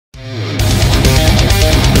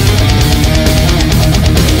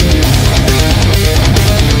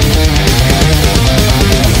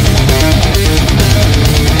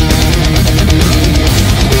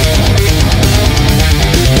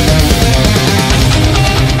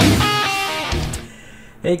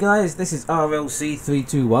Hey guys, this is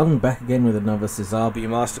RLC321 back again with another Sazabi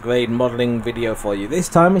Master Grade modelling video for you. This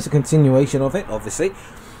time it's a continuation of it, obviously.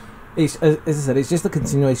 As I said, it's just a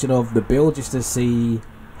continuation of the build, just to see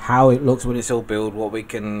how it looks when it's all built, what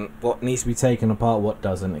needs to be taken apart, what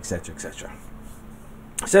doesn't, etc, etc.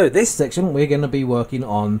 So this section we're going to be working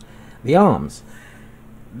on the arms.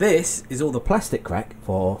 This is all the plastic crack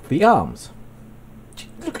for the arms.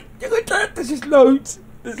 Look at that, there's just loads.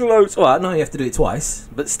 There's loads. Alright, now you have to do it twice,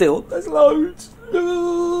 but still, there's loads.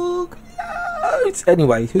 Look, loads.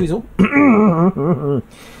 Anyway, who's all?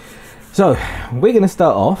 So, we're going to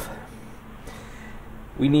start off.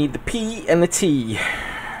 We need the P and the T.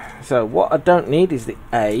 So, what I don't need is the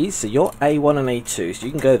A's. So, you're A1 and A2, so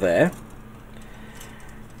you can go there.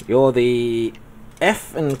 You're the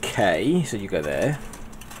F and K, so you go there.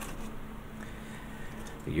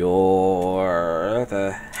 You're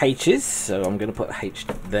the H's, so I'm going to put H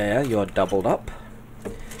there. You're doubled up.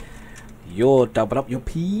 You're doubled up. Your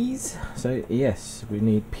P's. So yes, we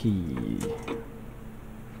need P.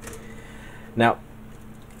 Now,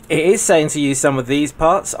 it is saying to use some of these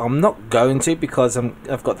parts. I'm not going to because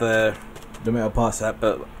I've got the metal parts of that.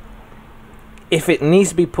 But if it needs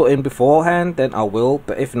to be put in beforehand, then I will.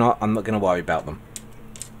 But if not, I'm not going to worry about them.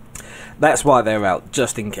 That's why they're out,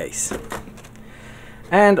 just in case.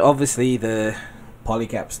 And obviously the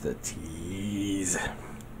polycaps, the T's.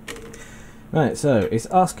 Right, so it's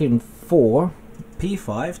asking for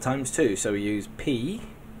P5 times 2. So we use P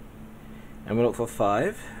and we look for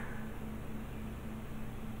 5.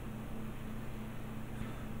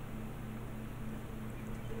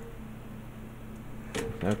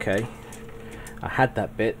 Okay. I had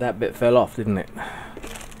that bit fell off, didn't it?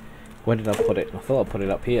 Where did I put it? I thought I put it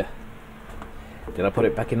up here. Did I put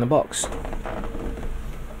it back in the box?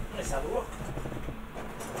 Let's have a look.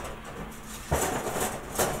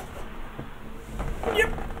 Yep,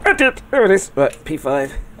 I did. There it is. Right,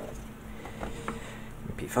 P5.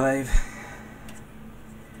 P5.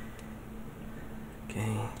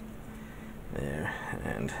 Okay. There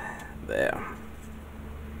and there.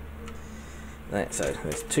 Right, so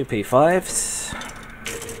there's 2 P5s.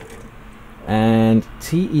 And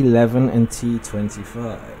T11 and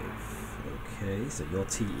T25. Okay, so you're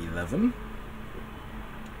T11.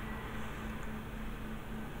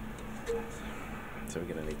 So we're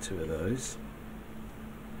going to need 2 of those.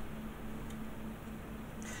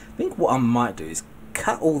 I think what I might do is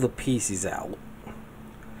cut all the pieces out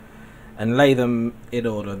and lay them in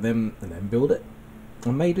order, and then build it.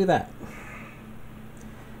 I may do that.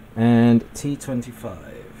 And T25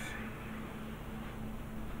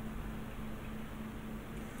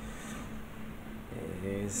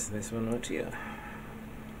 is this one right here.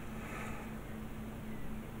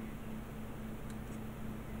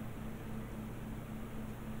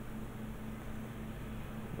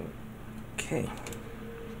 Okay.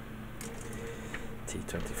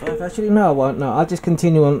 T25. Actually, no, I won't. No, I'll just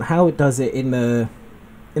continue on how it does it in the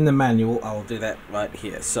manual. I'll do that right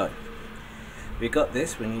here. So we got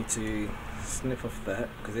this. We need to snip off that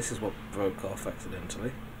because this is what broke off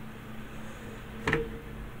accidentally.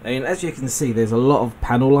 And as you can see, there's a lot of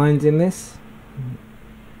panel lines in this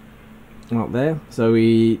up there. So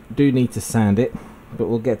we do need to sand it, but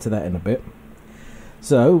we'll get to that in a bit.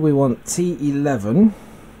 So we want T11.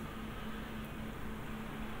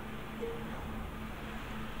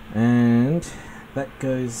 And that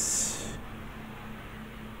goes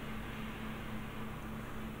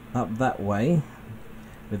up that way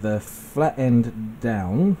with the flat end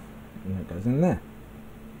down, and it goes in there.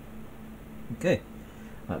 Okay,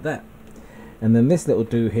 like that. And then this little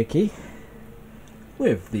doohickey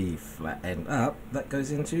with the flat end up, that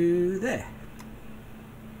goes into there.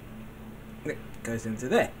 It goes into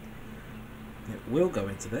there. It will go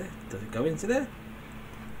into there. Does it go into there?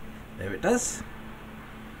 There it does.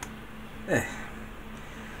 There.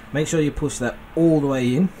 Make sure you push that all the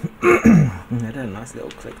way in. It had a nice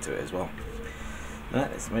little click to it as well.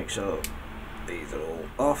 Right, let's make sure these are all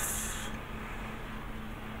off.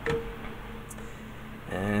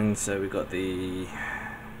 And so we've got that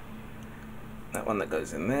one that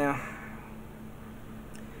goes in there.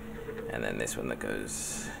 And then this one that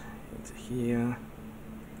goes into here.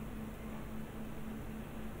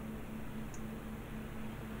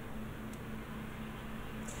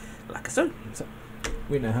 Like so. So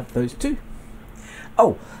we now have those 2.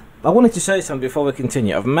 Oh, I wanted to show you something before we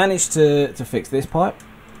continue. I've managed to fix this pipe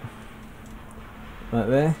right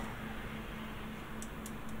there.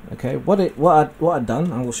 Okay, what I've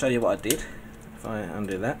done, I will show you what I did if I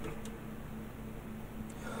undo that.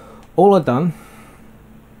 All I've done,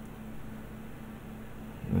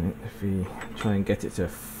 if we try and get it to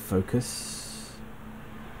focus,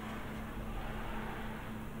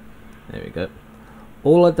 There we go.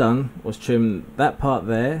 All I done was trim that part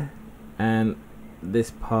there and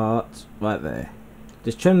this part right there.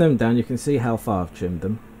 Just trim them down. You can see how far I've trimmed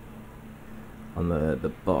them on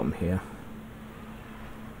the bottom here.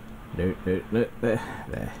 No,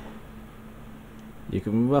 there. You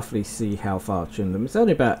can roughly see how far I've trimmed them. It's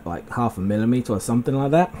only about like 0.5 millimeter or something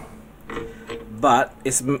like that, but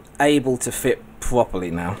it's able to fit properly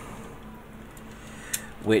now,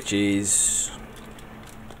 which is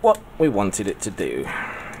what we wanted it to do.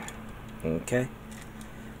 Okay,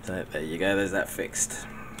 so there you go, there's that fixed.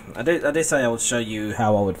 I did say I would show you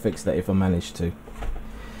how I would fix that if I managed to.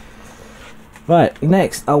 Right,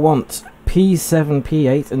 next I want P7,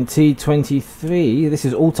 P8 and T23. This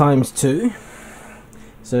is all times 2.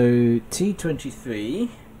 So T23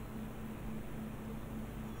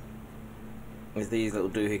 is these little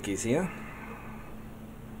doohickeys here.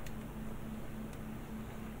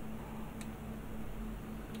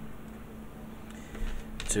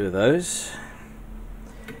 Two of those.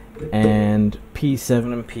 And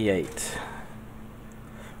P7 and P8,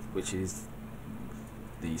 which is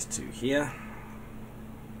these two here.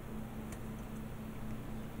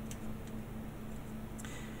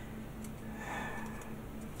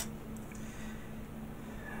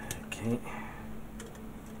 Okay,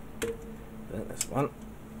 that's one,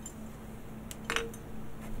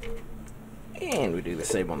 and we do the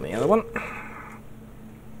same on the other one.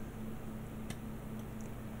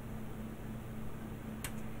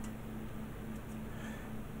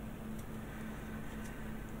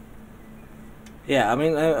 Yeah, I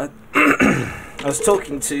mean, I was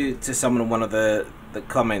talking to someone in one of the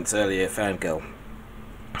comments earlier, Fangirl,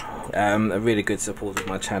 a really good supporter of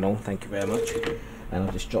my channel. Thank you very much. And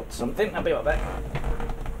I just dropped something. I'll be right back.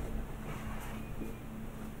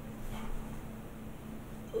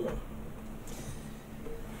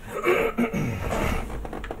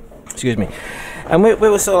 Excuse me. And we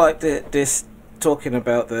were sort of like this talking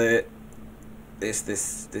about this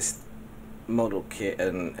model kit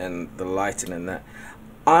and the lighting and that.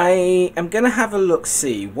 I am gonna have a look,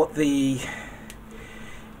 see what the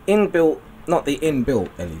inbuilt, not the inbuilt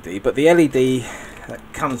LED, but the LED that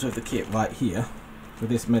comes with the kit right here, with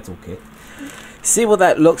this metal kit. See what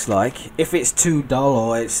that looks like. If it's too dull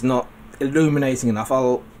or it's not illuminating enough,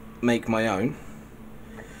 I'll make my own,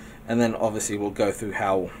 and then obviously we'll go through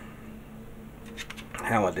how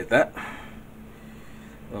I did that.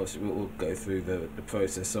 Obviously we'll go through the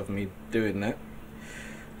process of me doing that.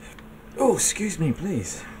 Oh, excuse me,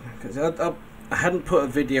 please, because I hadn't put a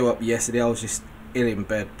video up yesterday. I was just ill in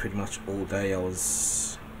bed pretty much all day. I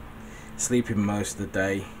was sleeping most of the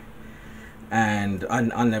day, and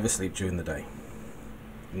I never sleep during the day,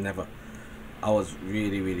 never. I was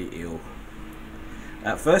really ill.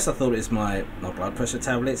 At first I thought it was my blood pressure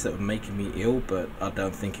tablets that were making me ill, but I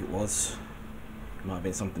don't think it was. It might have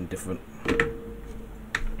been something different.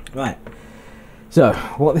 Right, so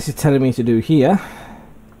what this is telling me to do here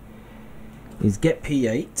is get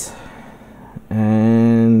P8,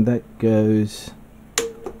 and that goes,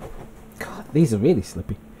 God, these are really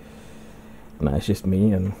slippy. No, it's just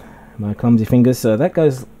me and my clumsy fingers. So that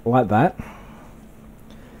goes like that.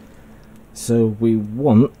 So we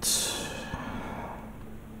want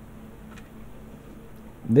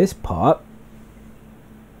this part.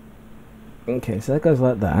 Okay, so that goes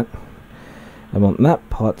like that. I want that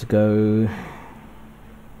part to go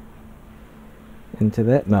into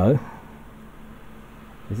that. No,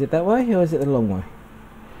 is it that way or is it the long way?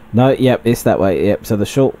 No, yep, it's that way. Yep, so the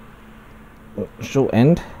short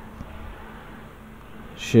end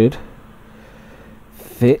should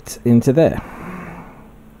fit into there,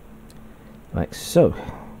 like so.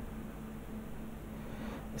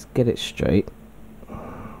 Let's get it straight.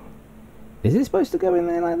 Is it supposed to go in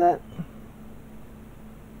there like that?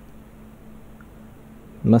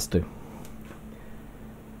 Must do.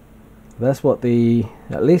 That's what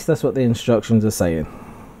at least that's what the instructions are saying.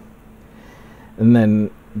 And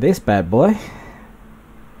then this bad boy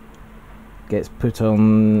gets put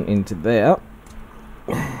on into there.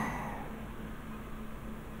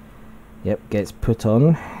 Yep, gets put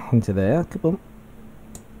on into there. Come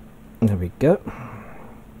on. There we go.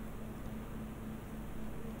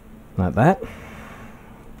 Like that.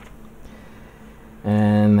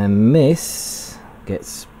 And then this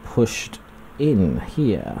gets pushed in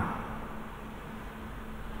here.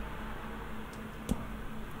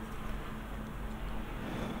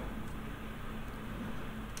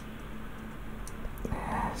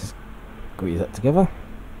 Squeeze that together.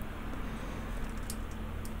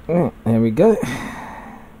 There we go.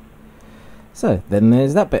 So then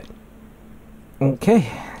there's that bit.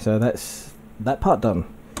 Okay, so that's that part done.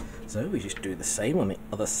 So we just do the same on the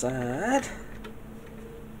other side.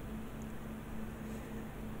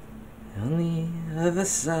 On the other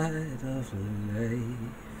side of life.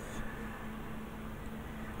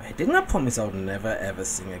 Wait, didn't I promise I would never ever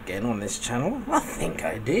sing again on this channel? I think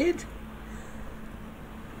I did.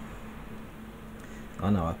 I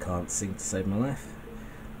know I can't sing to save my life,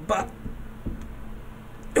 but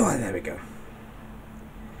oh, there we go.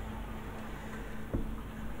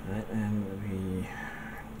 Right, and we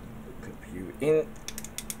clip you in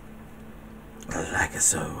like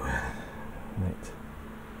so. Right,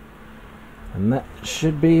 and that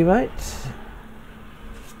should be right.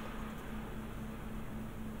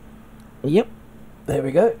 Yep, there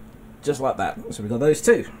we go, just like that. So we got those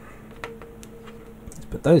two. Let's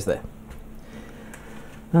put those there.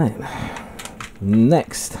 Right,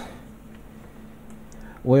 next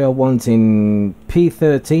we are wanting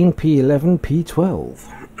P13, P11, P12.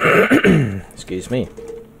 Excuse me.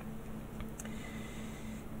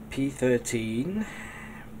 P13,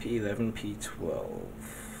 P11, P12.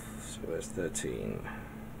 So there's 13.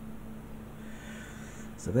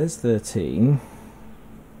 So there's 13.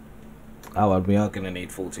 Oh, and we are going to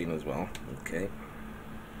need 14 as well. Okay.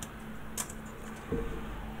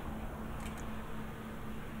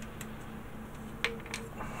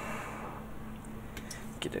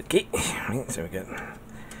 Okay, right, so we get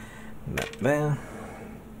that there,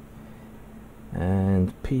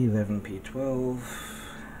 and P11, P12,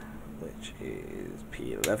 which is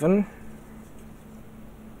P11.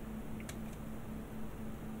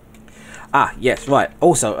 Ah, yes, right.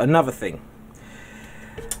 Also, another thing.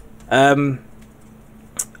 On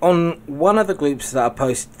one of the groups that I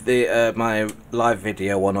post the my live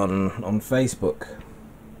video on Facebook,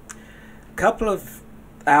 a couple of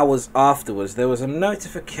hours afterwards there was a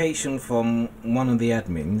notification from one of the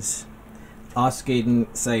admins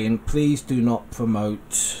saying please do not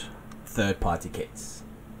promote third-party kits.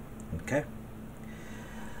 Okay,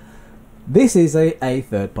 this is a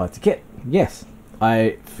third-party kit. Yes,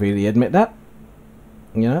 I freely admit that.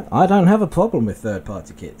 You know, I don't have a problem with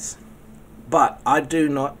third-party kits, but I do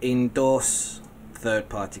not endorse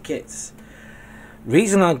third-party kits.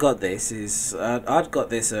 Reason I got this is I'd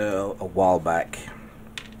got this a while back.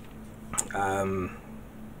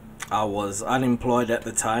 I was unemployed at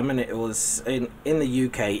the time, and it was in the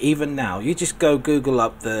UK. Even now, you just go Google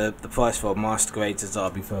up the price for a master grade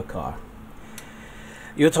Sazabi for a car.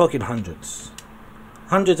 You're talking hundreds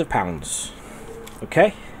of pounds.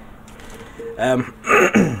 Okay.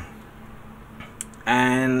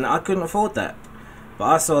 And I couldn't afford that, but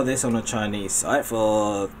I saw this on a Chinese site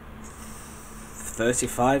for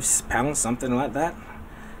 £35, something like that,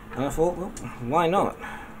 and I thought, well, why not?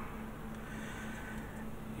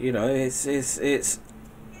 You know, it's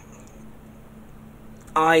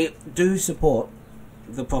I do support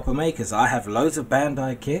the proper makers. I have loads of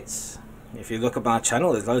Bandai kits. If you look at my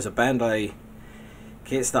channel, there's loads of Bandai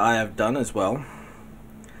kits that I have done as well.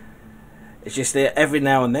 It's just that every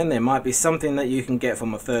now and then there might be something that you can get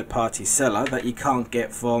from a third-party seller that you can't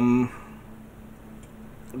get from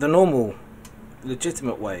the normal,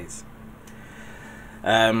 legitimate ways.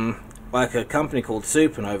 Like a company called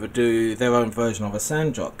Supernova do their own version of a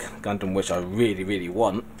Sandrock Gundam, which I really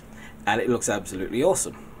want, and it looks absolutely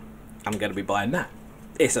awesome. I'm going to be buying that.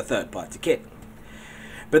 It's a third-party kit.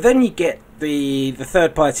 But then you get the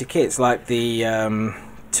third-party kits like the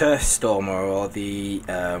Turf Stormer or the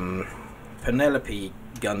Penelope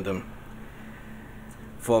Gundam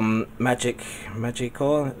from Magic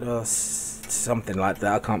or something like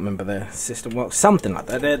that. I can't remember their system. Well, something like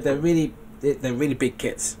that. They're really big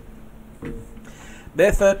kits.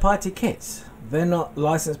 They're third-party kits. They're not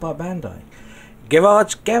licensed by Bandai.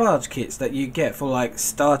 Garage kits that you get for like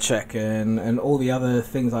Star Trek and all the other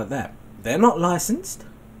things like that, they're not licensed.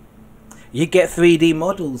 You get 3D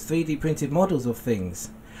models, 3D printed models of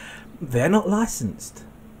things. They're not licensed.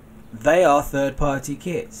 They are third-party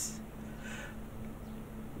kits,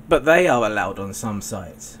 but they are allowed on some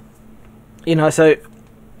sites. You know, so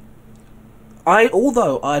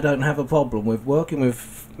although I don't have a problem with working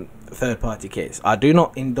with third-party kits, I do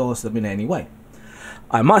not endorse them in any way.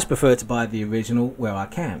 I much prefer to buy the original where I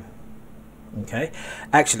can. Okay,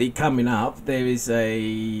 actually, coming up there is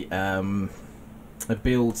a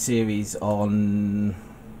build series on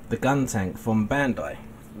the gun tank from Bandai,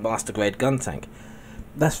 master grade gun tank.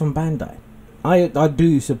 That's from Bandai. I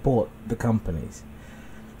do support the companies,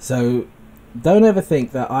 so don't ever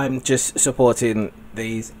think that I'm just supporting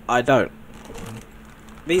these. I don't.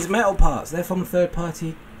 These metal parts, they're from third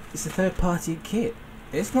party. It's a third party kit.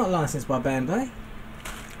 It's not licensed by Bandai.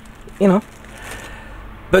 You know,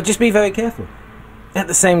 but just be very careful. at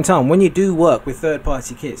the same time, when you do work with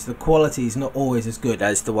third-party kits, the quality is not always as good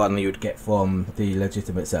as the one you would get from the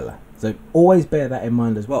legitimate seller. So always bear that in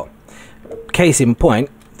mind as well. Case in point,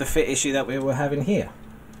 the fit issue that we were having here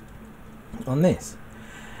on this.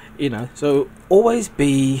 You know, so always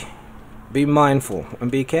be mindful and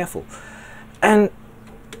be careful. And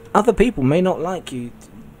other people may not like you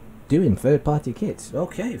doing third-party kits.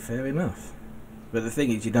 Okay, fair enough. But the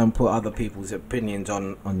thing is, you don't put other people's opinions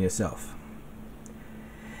on yourself.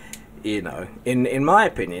 You know, in my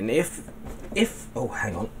opinion, if oh,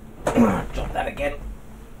 hang on, drop that again.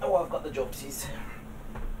 Oh, I've got the dropsies.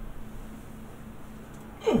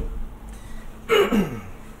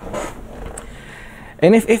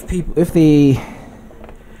 And if the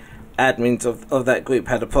admins of that group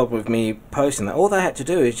had a problem with me posting that, all they had to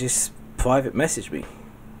do is just private message me.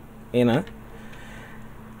 You know,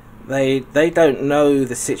 they don't know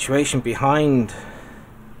the situation behind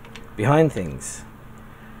things.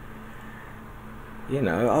 You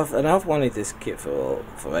know, I've wanted this kit for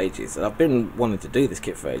ages. I've been wanting to do this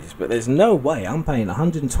kit for ages, but there's no way I'm paying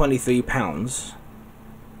 £123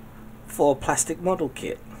 for a plastic model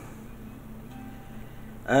kit.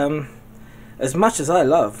 As much as I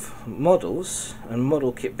love models and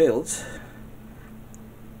model kit builds,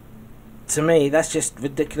 to me that's just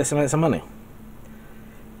ridiculous amounts of money.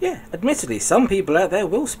 Yeah, admittedly, some people out there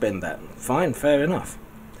will spend that. Fine, fair enough.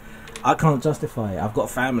 I can't justify it. I've got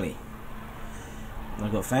a family.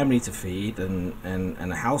 I've got a family to feed and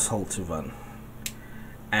a household to run,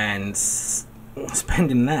 and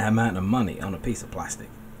spending that amount of money on a piece of plastic,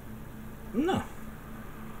 no,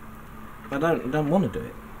 I don't want to do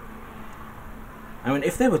it. I mean,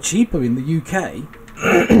 if they were cheaper in the UK,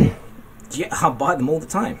 yeah, I'll buy them all the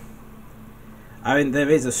time. I mean, there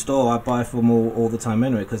is a store I buy from all the time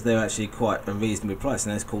anyway, because they're actually quite a reasonable price,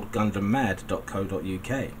 and it's called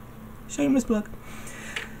GundamMad.co.uk. Shameless plug.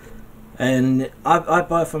 And I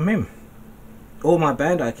buy from him. All my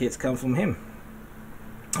Bandai kits come from him,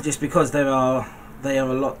 just because they are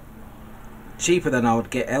a lot cheaper than I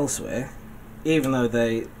would get elsewhere, even though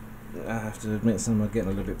I have to admit, some are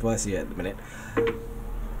getting a little bit pricey at the minute.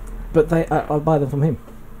 But I buy them from him.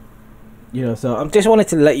 You know, so I just wanted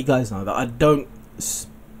to let you guys know that I don't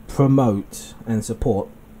promote and support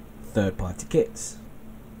third-party kits.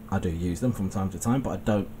 I do use them from time to time, but I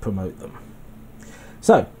don't promote them.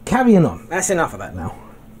 So, carrying on. That's enough of that now.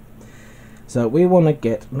 So, we want to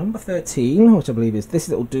get number 13, which I believe is this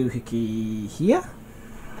little doohickey here.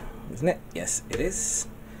 Isn't it? Yes, it is.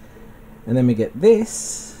 And then we get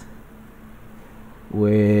this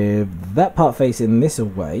with that part facing this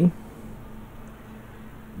away.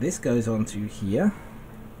 This goes on to here.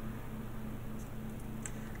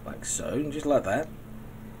 Like so, just like that.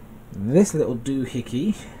 This little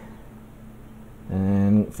doohickey,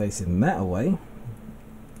 and facing that away,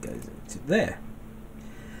 goes into there,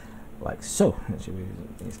 like so. Actually, we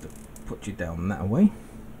need to put you down that way.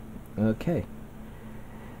 Okay.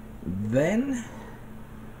 Then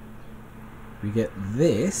we get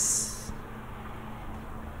this,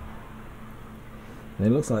 and it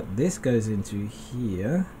looks like this goes into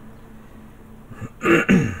here.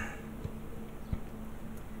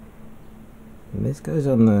 And this goes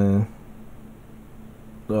on the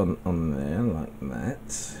on there like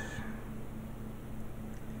that.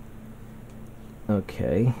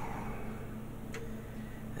 Okay.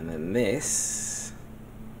 And then this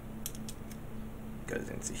goes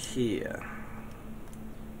into here.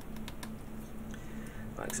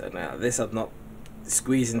 Like so. Now this I'm not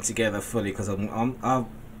squeezing together fully because I'm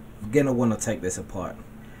gonna want to take this apart.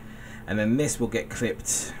 And then this will get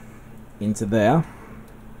clipped into there.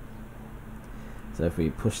 So if we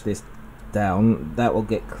push this down, that will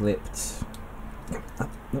get clipped up,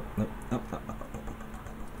 up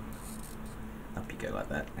you go like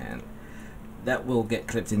that, and that will get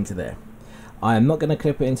clipped into there. I am not going to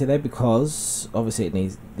clip it into there because obviously it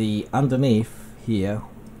needs the underneath here.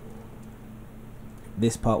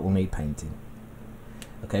 This part will need painting.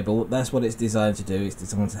 Okay, but that's what it's designed to do. It's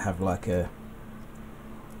designed to have like a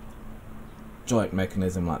joint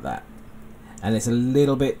mechanism like that. And it's a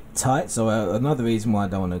little bit tight, so another reason why I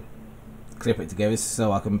don't want to clip it together is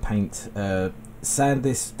so I can paint, sand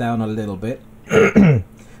this down a little bit,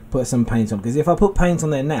 put some paint on, because if I put paint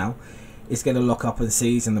on there now, it's going to lock up and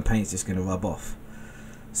seize and the paint's just going to rub off.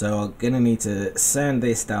 So I'm going to need to sand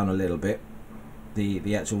this down a little bit,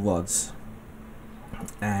 the actual rods,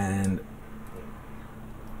 and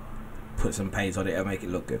put some paint on it and make it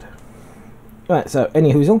look good. Right, so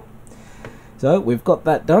any hoozle. So we've got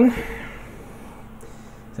that done.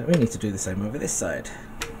 So we need to do the same over this side.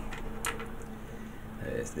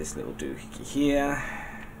 There's this little doohickey here,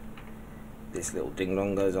 this little ding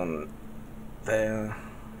dong goes on there.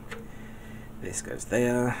 This goes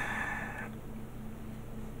there.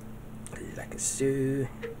 Like a zoo.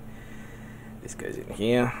 This goes in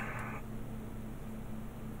here.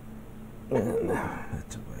 And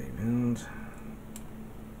that's way around.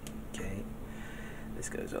 Okay. This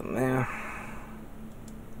goes on there.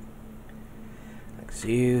 Like so.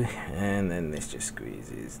 And then this just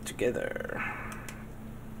squeezes together.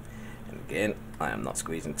 And again, I am not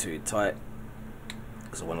squeezing too tight,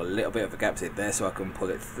 because I want a little bit of a gap there so I can pull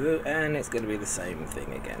it through, and it's going to be the same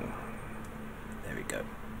thing again. There we go.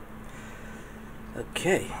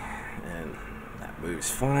 Okay, and that moves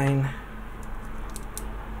fine,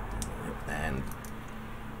 and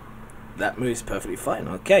that moves perfectly fine.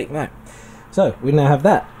 Okay, now, so we now have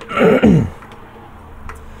that.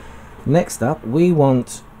 Next up, we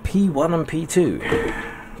want P1 and P2.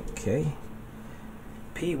 Okay,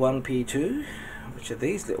 P1, P2, which are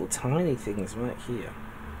these little tiny things right here.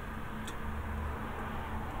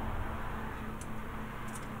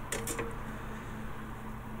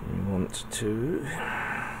 We want to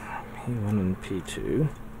P1 and P2.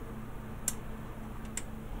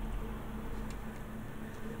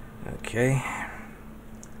 Okay,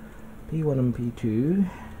 P1 and P2.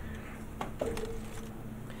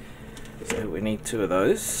 So we need 2 of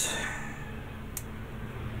those.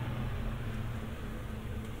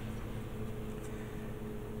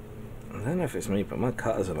 I don't know if it's me, but my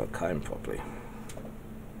cutters are not cutting properly.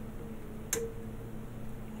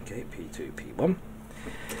 Okay, P2, P1.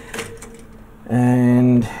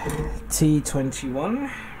 And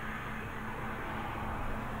T21,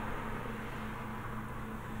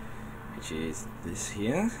 which is this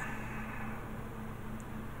here.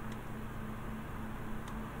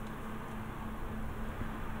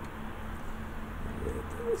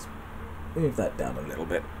 Let's move that down a little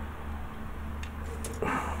bit.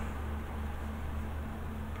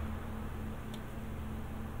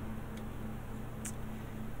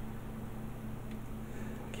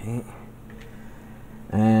 Okay,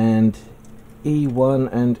 and E1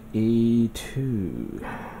 and E2.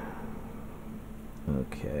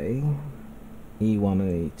 Okay, E1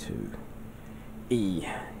 and E2. E,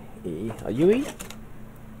 are you E?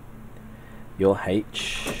 You're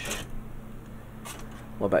H.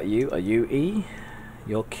 What about you? Are you E?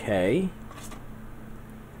 You're K.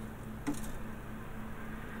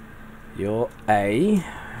 You're A.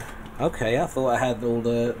 Okay, I thought I had all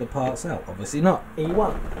the parts out. Obviously not.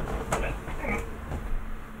 E1.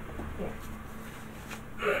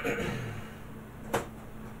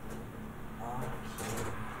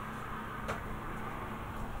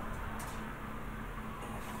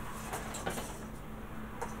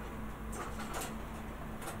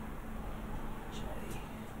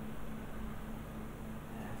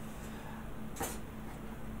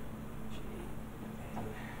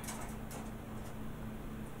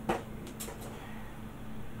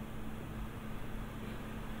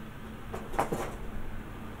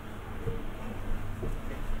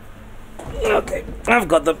 Okay, I've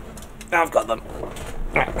got them.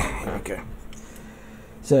 Right, here we go.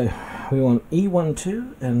 So we want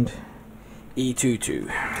E12 and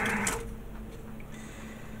E22.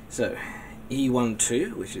 So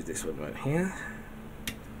E12, which is this one right here,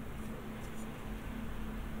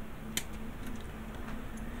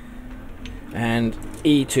 and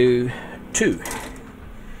E22,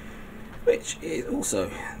 which is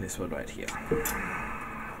also this one right here.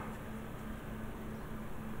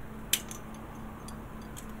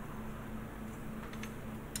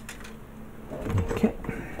 Okay.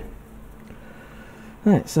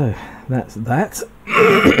 Right, so that's that.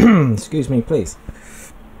 Excuse me, please.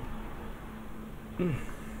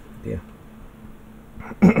 Yeah.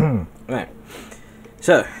 Right.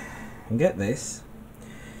 So, get this.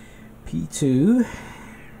 P2.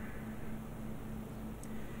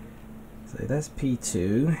 So that's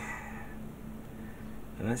P2.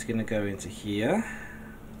 And that's going to go into here.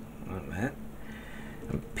 Like that.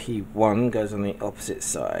 And P1 goes on the opposite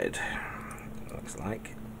side. Looks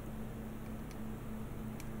like.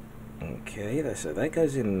 Okay, so that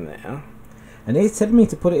goes in there. And he's telling me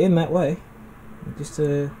to put it in that way. Just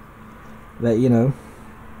to let you know.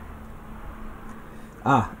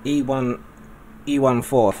 Ah, E14.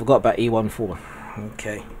 I forgot about E14.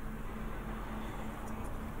 Okay.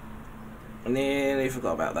 Nearly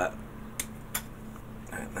forgot about that.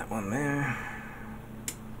 That one there.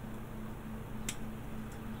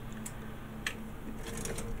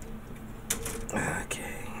 Okay.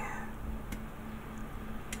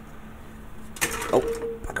 Oh,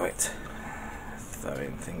 I got it.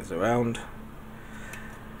 Throwing things around.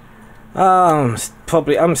 I'm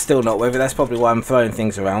still not with it. That's probably why I'm throwing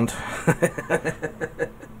things around.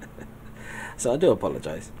 So I do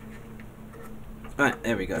apologise. Right,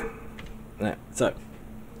 there we go. Right, so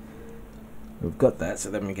we've got that.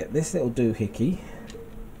 So then we get this little doohickey,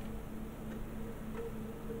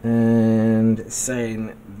 and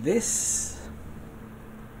saying this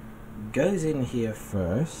goes in here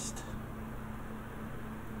first.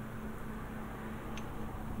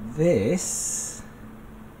 This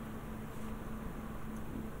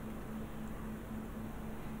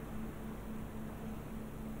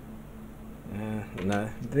no,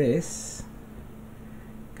 this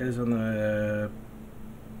goes on the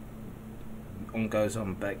goes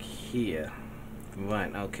on back here.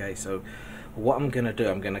 Right, okay, so what I'm gonna do,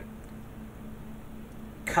 I'm gonna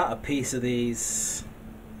cut a piece of these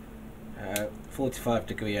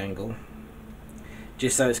 45-degree angle,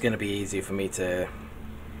 just so it's going to be easier for me to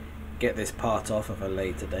get this part off of a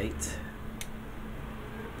later date.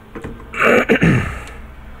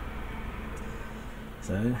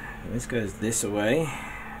 So this goes this way,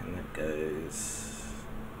 and it goes,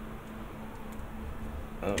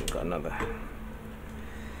 oh, we've got another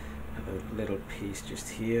little piece just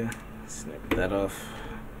here. Snip that off.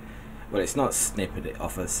 Well, it's not snipping it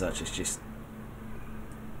off as such, it's just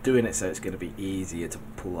doing it so it's going to be easier to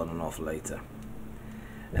pull on and off later.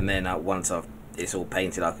 And then once it's all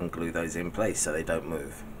painted, I can glue those in place so they don't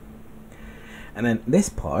move. And then this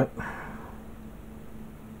part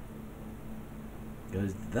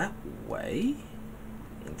goes that way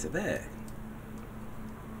into there,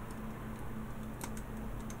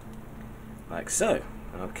 like so.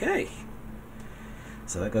 Okay,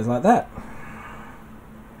 so that goes like that.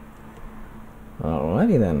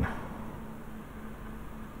 Alrighty then.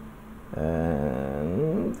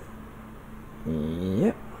 And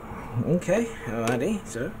yep. Okay, alrighty,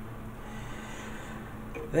 so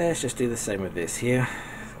let's just do the same with this here.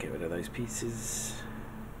 Get rid of those pieces.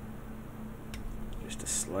 Just a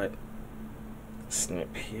slight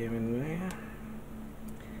snip here and there.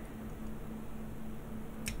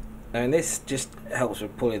 And this just helps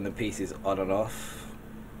with pulling the pieces on and off.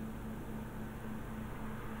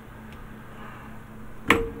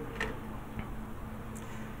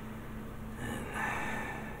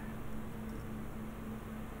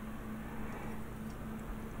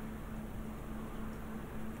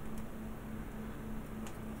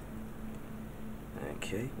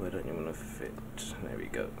 Okay, why don't you want to fit? There we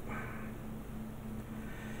go.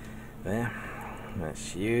 There,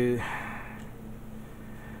 that's you.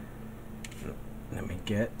 Let me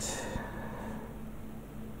get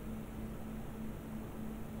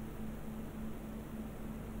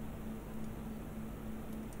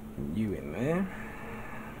you in there.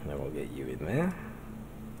 Then we'll get you in there.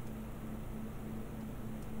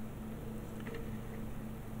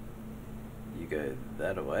 You go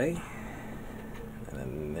that away. And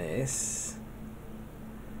then this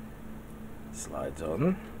slides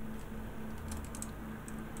on.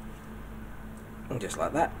 And just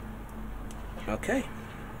like that. Okay.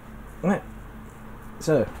 Right.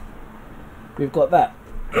 So we've got that.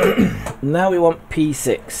 Now we want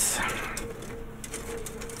P6.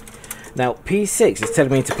 Now P6 is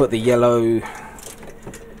telling me to put the yellow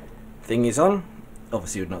thingies on.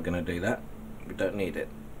 Obviously we're not going to do that. We don't need it.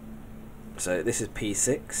 So this is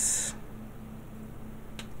P6.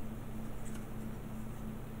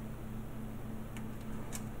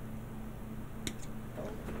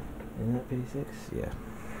 Isn't that P6? Yeah.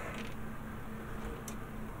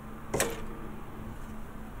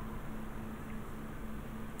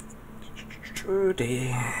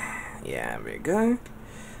 Trudy. Yeah, there we go.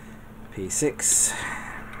 P6.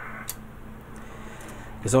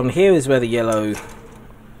 Because on here is where the yellow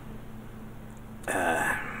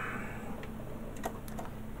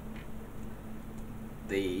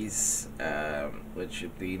these which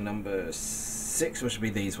should be number 6, which should be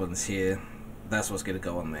these ones here. That's what's going to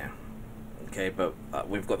go on there. Okay, but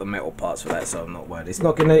we've got the metal parts for that, so I'm not worried. It's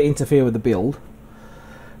not going to interfere with the build,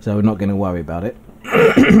 so we're not going to worry about it.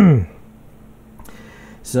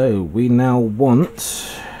 So we now want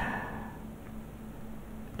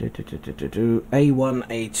A1,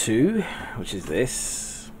 A2, which is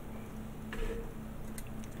this,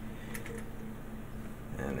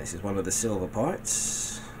 and this is one of the silver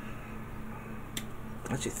parts.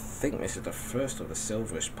 I actually think this is the first of the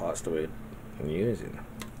silverish parts that we're using.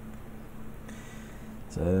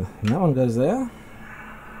 So that one goes there,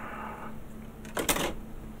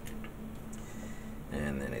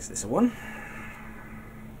 and then is this one.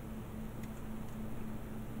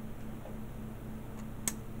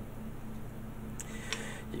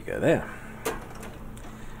 You go there,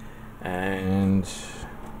 and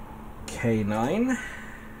K9,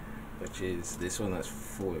 which is this one that's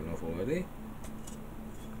falling off already.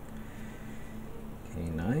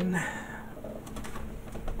 K9.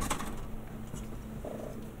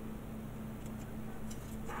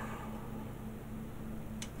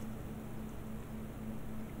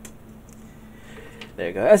 There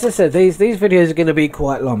you go. As I said, these videos are going to be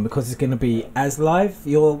quite long because it's going to be as live.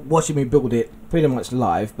 You're watching me build it pretty much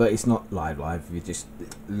live, but it's not live. You're just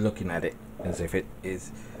looking at it as if it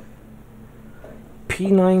is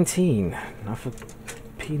P19. Now for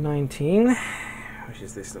P19, which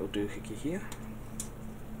is this little doohickey here.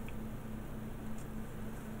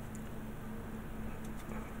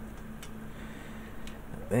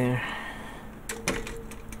 There.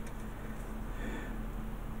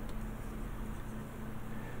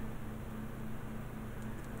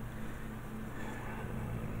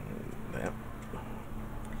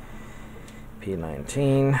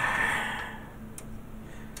 P19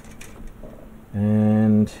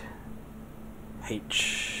 and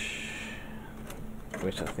H,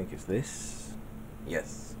 which I think is this.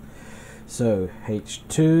 Yes. So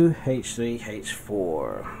H2, H3,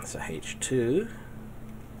 H4. So H2,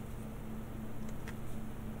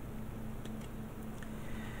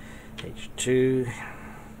 H2,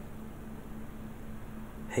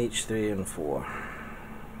 H3 and 4.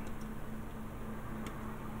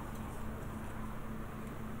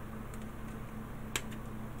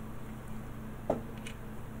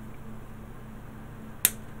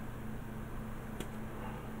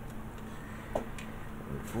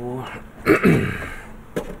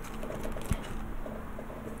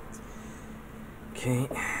 Okay.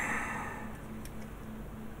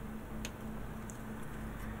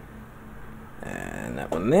 And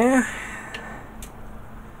that one there.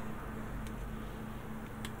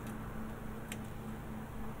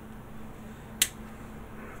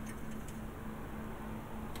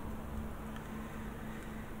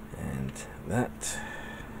 And that.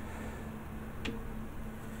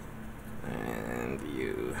 And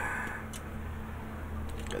you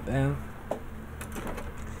go there.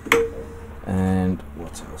 And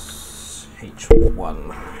what else?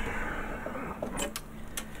 H1.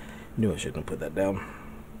 Knew I shouldn't put that down.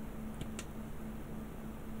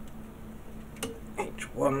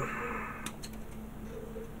 H1.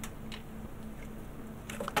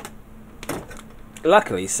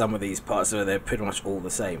 Luckily, some of these parts they're pretty much all the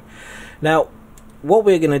same. Now, what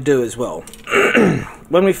we're going to do as well,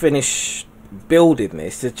 when we finish building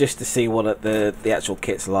this, is just to see what the actual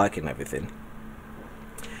kit's like and everything.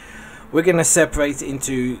 We're going to separate it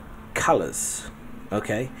into colours,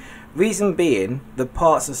 okay? Reason being, the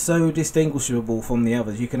parts are so distinguishable from the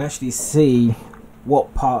others. You can actually see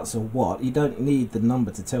what parts are what. You don't need the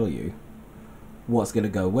number to tell you what's going to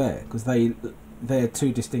go where, because they're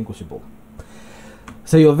too distinguishable.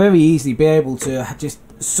 So you'll very easily be able to just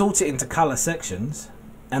sort it into colour sections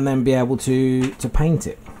and then be able to paint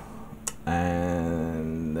it.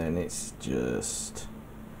 And then it's just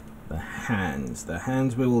the hands. The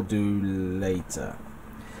hands we will do later.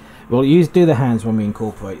 We'll do the hands when we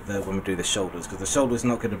incorporate when we do the shoulders, because the shoulders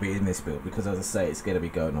not going to be in this build, because as I say, it's going to be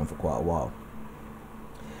going on for quite a while.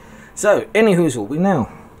 So, anywhoozle,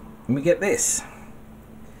 we get this.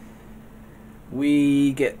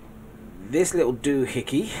 We get this little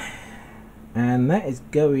doohickey, and that is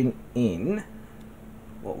going in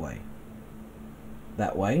what way?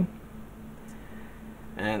 That way.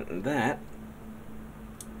 And that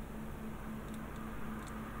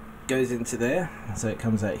goes into there, so it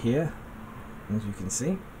comes out here, as you can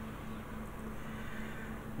see.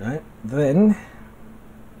 Right, then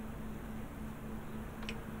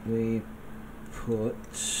we put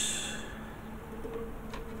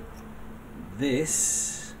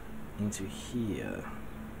this into here.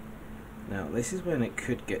 Now this is when it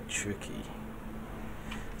could get tricky.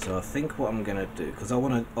 So I think what I'm gonna do, because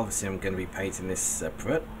obviously I'm gonna be painting this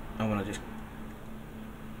separate, I want to just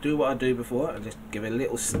do what I do before and just give it a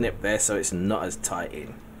little snip there so it's not as tight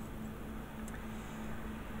in.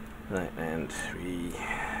 Right, and we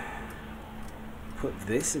put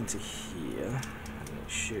this into here, and it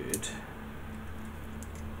should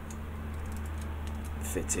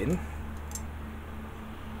fit in.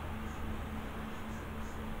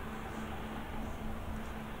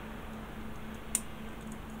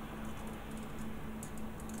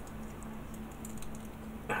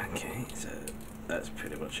 Okay, so that's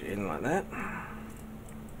pretty much in like that.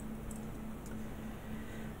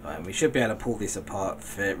 Right, and we should be able to pull this apart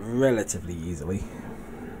relatively easily.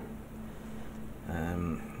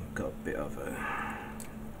 Got a bit of a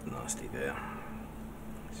nasty there.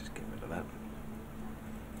 Let's just get rid of that.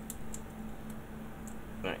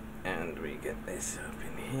 Right, and we get this up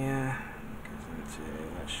in here. into,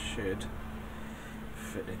 that should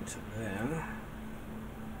fit into there.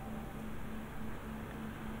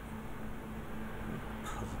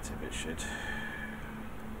 Positive it should.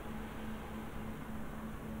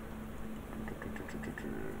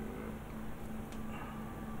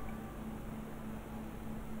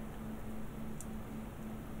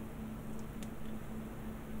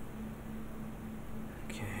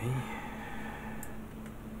 Okay.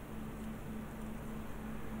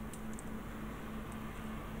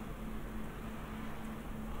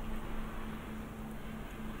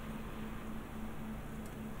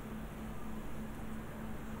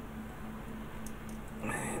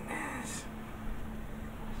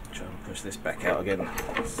 Try and push this back out again.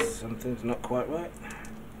 Something's not quite right.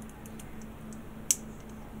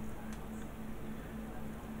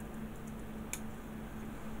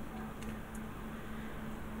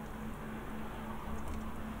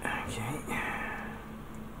 Okay.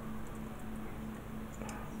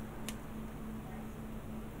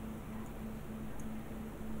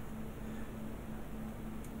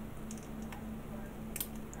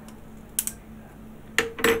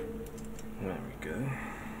 There we go.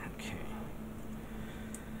 Okay.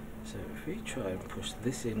 So if we try and push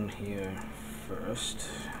this in here first.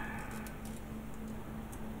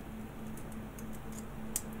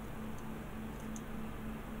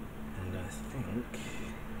 And I think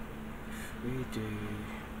if we do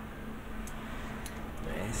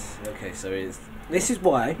this, okay, so this is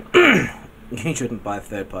why you shouldn't buy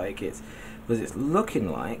third-party kits, because it's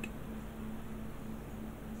looking like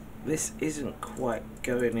this isn't quite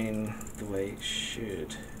going in the way it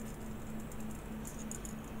should.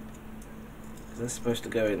 That's supposed to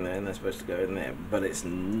go in there and that's supposed to go in there, but it's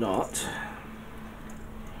not.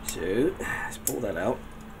 So let's pull that out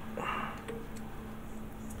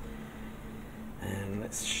and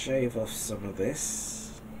let's shave off some of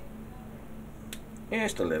this,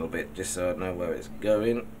 just a little bit, just so I know where it's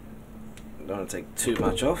going. Don't want to take too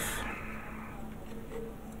much off.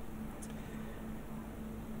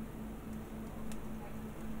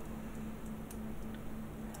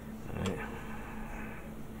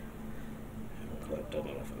 Done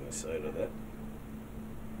enough on this side of that.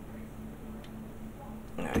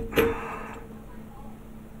 Right.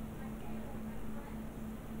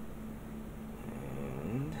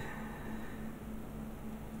 And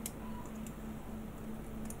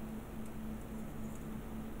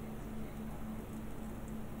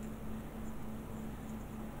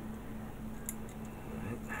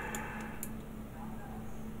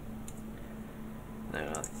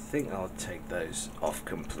now I think I'll take those off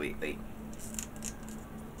completely.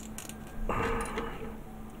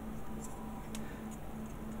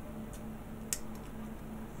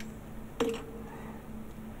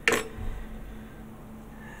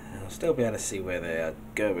 I'll still be able to see where they are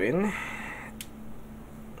going.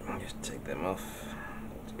 I'll just take them off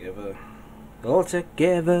altogether. All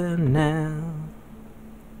together now.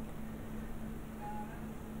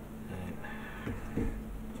 Right.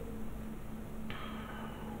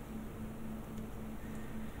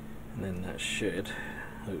 And then that should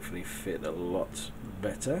hopefully fit a lot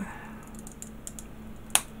better.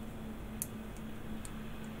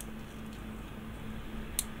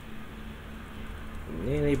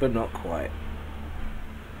 Nearly, but not quite.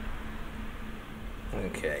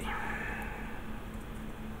 Okay.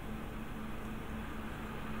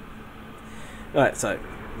 Right, so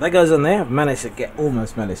that goes on there. I've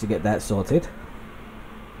almost managed to get that sorted.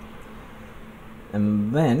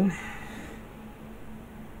 And then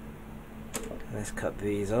let's cut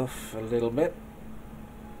these off a little bit.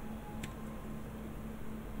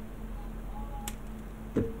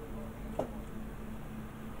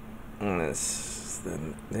 And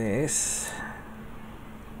then this.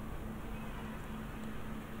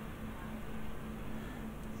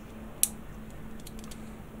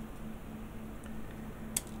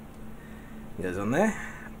 Goes on there,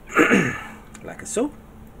 like so.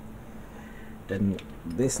 Then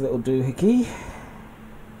this little doohickey.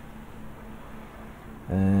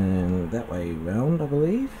 And that way round, I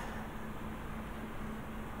believe.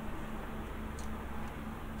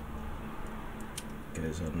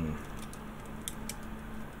 Goes on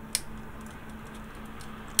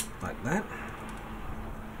like that.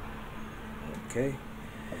 Okay.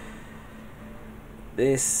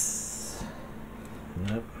 This.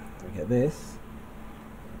 Nope. We get this.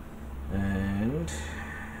 And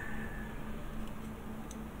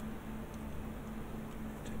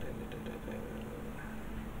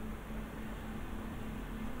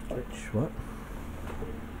which what?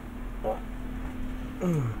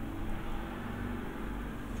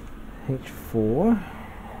 H4,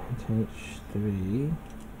 H3,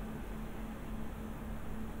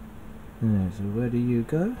 So where do you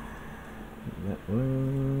go? That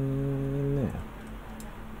one there.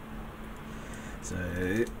 So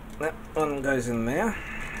that one goes in there.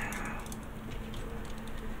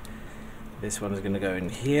 This one's going to go in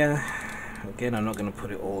here. Again, I'm not going to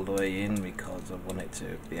put it all the way in because I want it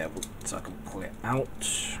to be able, so I can pull it out.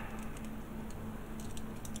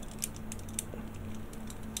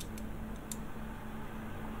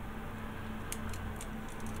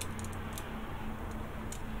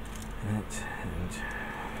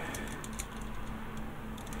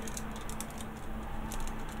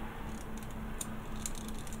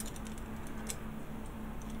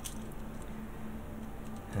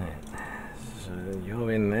 So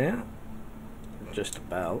you're in there, just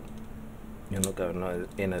about. You're not going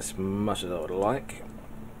in as much as I would like.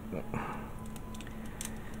 And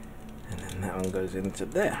then that one goes into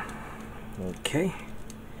there. Okay.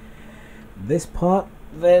 This part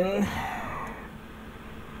then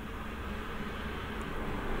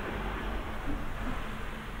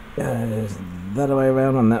goes that way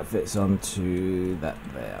around, and that fits onto that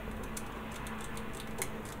there.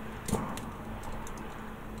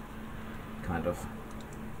 Kind of.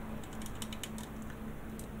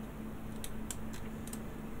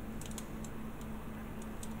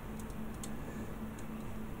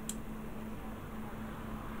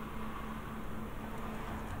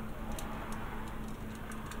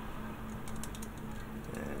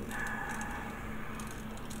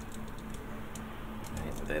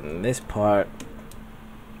 And then this part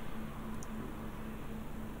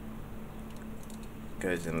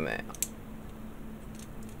goes in there.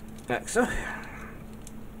 Like so.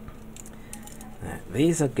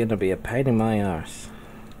 These are gonna be a pain in my arse.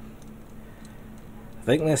 I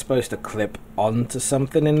think they're supposed to clip onto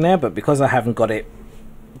something in there, but because I haven't got it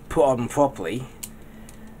put on properly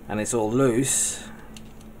and it's all loose,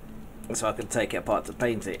 so I can take it apart to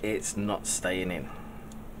paint it, it's not staying in.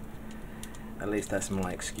 At least that's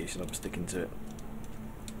my excuse, and I'm sticking to it.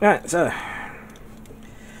 Right, so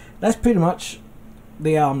that's pretty much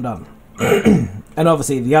the arm done. And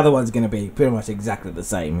obviously the other one's going to be pretty much exactly the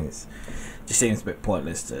same. It just seems a bit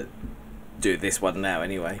pointless to do this one now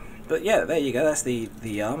anyway. But yeah, there you go, that's the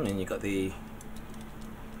arm, and you've got the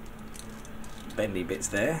bendy bits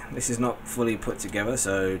there. This is not fully put together,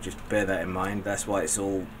 so just bear that in mind. That's why it's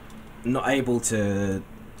all not able to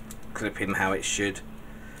clip in how it should.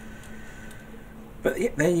 But yeah,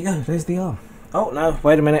 there you go, there's the arm. Oh no,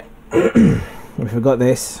 wait a minute. We forgot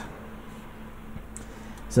this.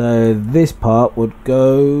 So this part would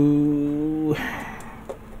go,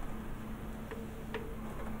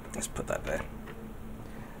 let's put that there,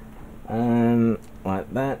 and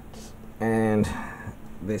like that, and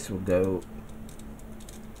this will go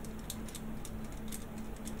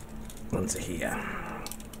onto here,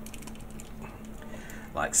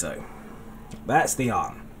 like so. That's the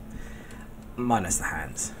arm, minus the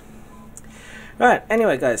hands. Right,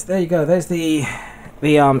 anyway guys, there you go, there's the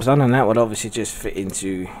arms done, and that would obviously just fit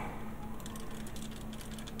into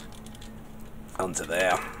onto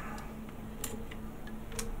there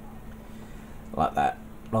like that.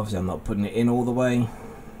 Obviously I'm not putting it in all the way,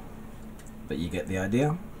 but you get the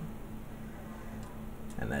idea.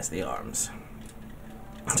 And there's the arms.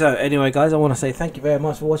 So anyway guys, I want to say thank you very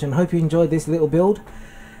much for watching. Hope you enjoyed this little build,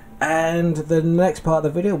 and the next part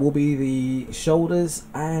of the video will be the shoulders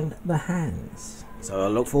and the hands. So I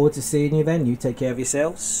look forward to seeing you then. You take care of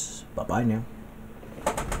yourselves. Bye bye now.